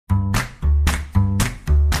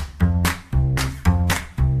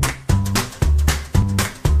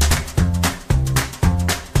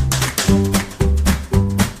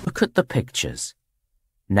look at the pictures.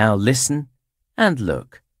 Now listen and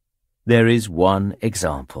look. There is one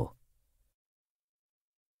example.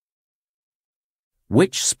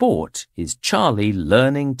 Which sport is Charlie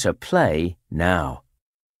learning to play now?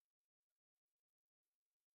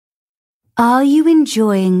 Are you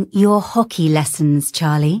enjoying your hockey lessons,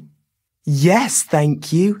 Charlie? Yes,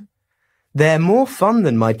 thank you. They're more fun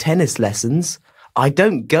than my tennis lessons. I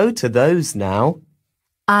don't go to those now.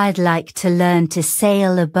 I'd like to learn to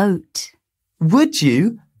sail a boat. Would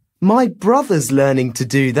you? My brother's learning to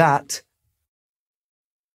do that.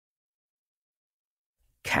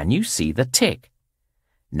 Can you see the tick?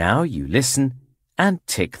 Now you listen and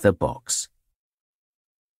tick the box.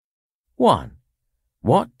 1.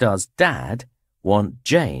 What does Dad want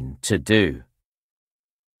Jane to do?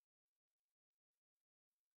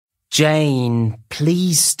 Jane,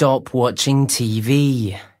 please stop watching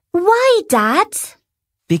TV. Why, Dad?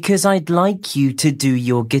 Because I'd like you to do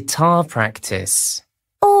your guitar practice.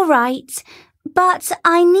 All right, but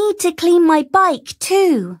I need to clean my bike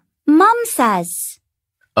too. Mum says.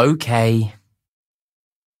 Okay.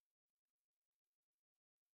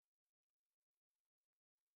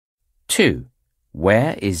 Two.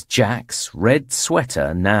 Where is Jack's red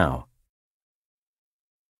sweater now?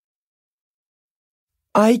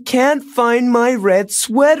 I can't find my red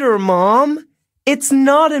sweater, Mom. It's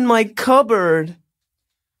not in my cupboard.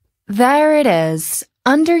 There it is,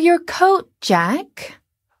 under your coat, Jack.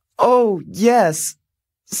 Oh, yes.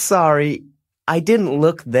 Sorry, I didn't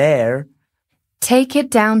look there. Take it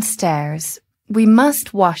downstairs. We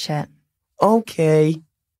must wash it. Okay.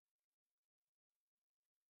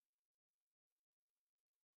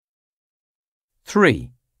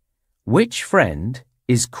 Three. Which friend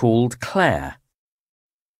is called Claire?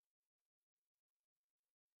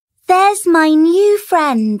 There's my new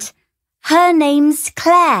friend. Her name's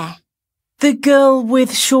Claire. The girl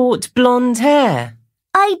with short blonde hair.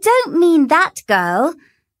 I don't mean that girl.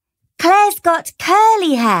 Claire's got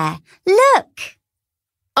curly hair. Look.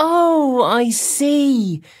 Oh, I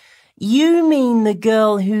see. You mean the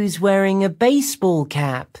girl who's wearing a baseball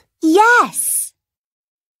cap? Yes.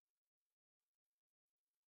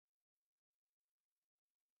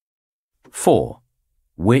 4.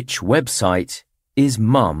 Which website is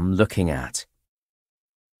Mum looking at?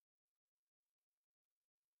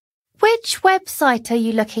 Which website are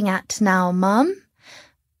you looking at now, Mum?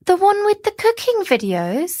 The one with the cooking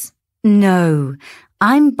videos? No,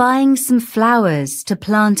 I'm buying some flowers to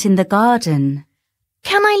plant in the garden.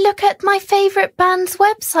 Can I look at my favourite band's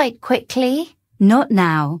website quickly? Not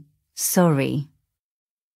now. Sorry.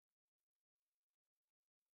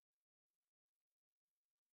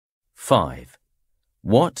 Five.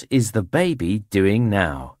 What is the baby doing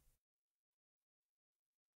now?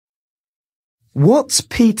 What's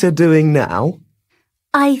Peter doing now?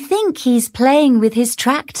 I think he's playing with his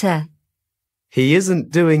tractor. He isn't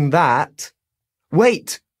doing that.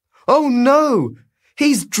 Wait! Oh no!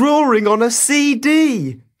 He's drawing on a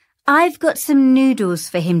CD! I've got some noodles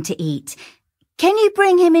for him to eat. Can you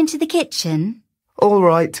bring him into the kitchen? All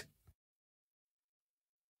right.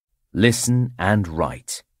 Listen and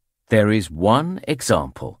write. There is one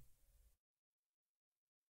example.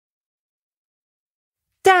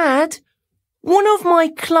 Dad, one of my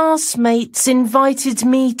classmates invited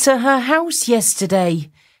me to her house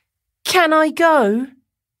yesterday. Can I go?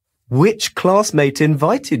 Which classmate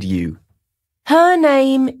invited you? Her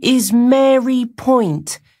name is Mary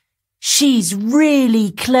Point. She's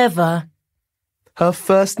really clever. Her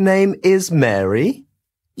first name is Mary?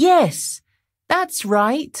 Yes, that's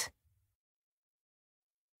right.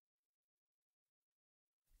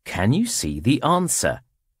 Can you see the answer?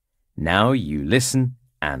 Now you listen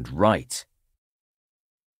and write.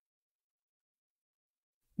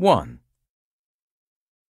 1.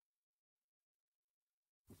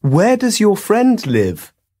 Where does your friend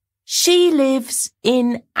live? She lives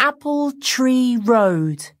in Apple Tree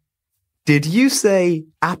Road. Did you say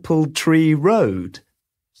Apple Tree Road?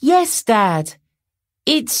 Yes, Dad.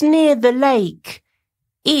 It's near the lake.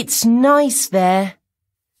 It's nice there.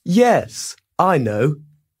 Yes, I know.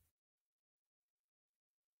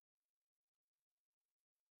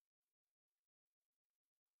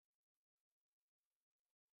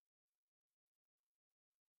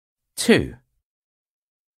 2.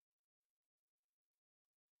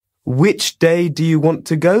 Which day do you want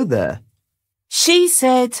to go there? She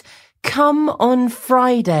said, come on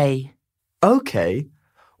Friday. Okay.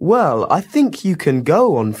 Well, I think you can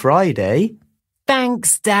go on Friday.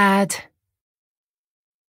 Thanks, Dad.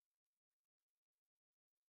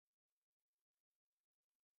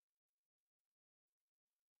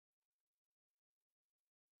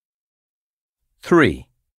 Three.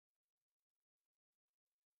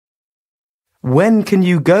 When can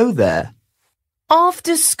you go there?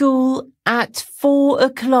 After school at 4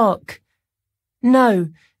 o'clock. No,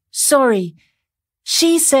 sorry.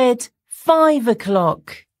 She said 5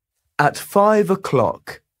 o'clock. At 5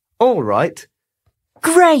 o'clock. All right.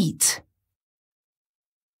 Great!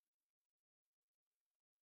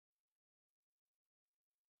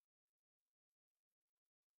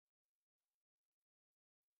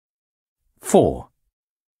 Four.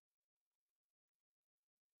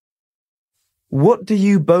 What do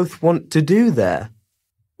you both want to do there?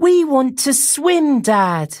 We want to swim,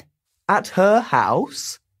 Dad. At her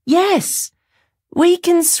house? Yes, we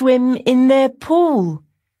can swim in their pool.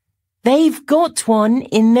 They've got one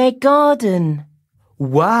in their garden.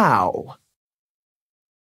 Wow!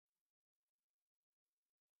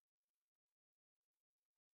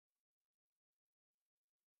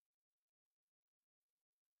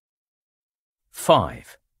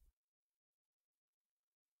 Five.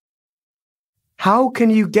 How can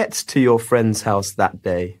you get to your friend's house that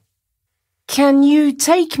day? Can you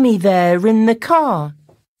take me there in the car?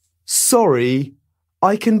 Sorry,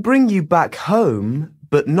 I can bring you back home,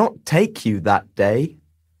 but not take you that day.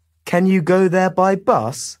 Can you go there by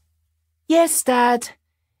bus? Yes, Dad.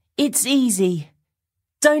 It's easy.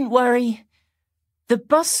 Don't worry. The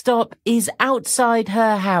bus stop is outside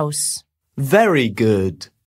her house. Very good.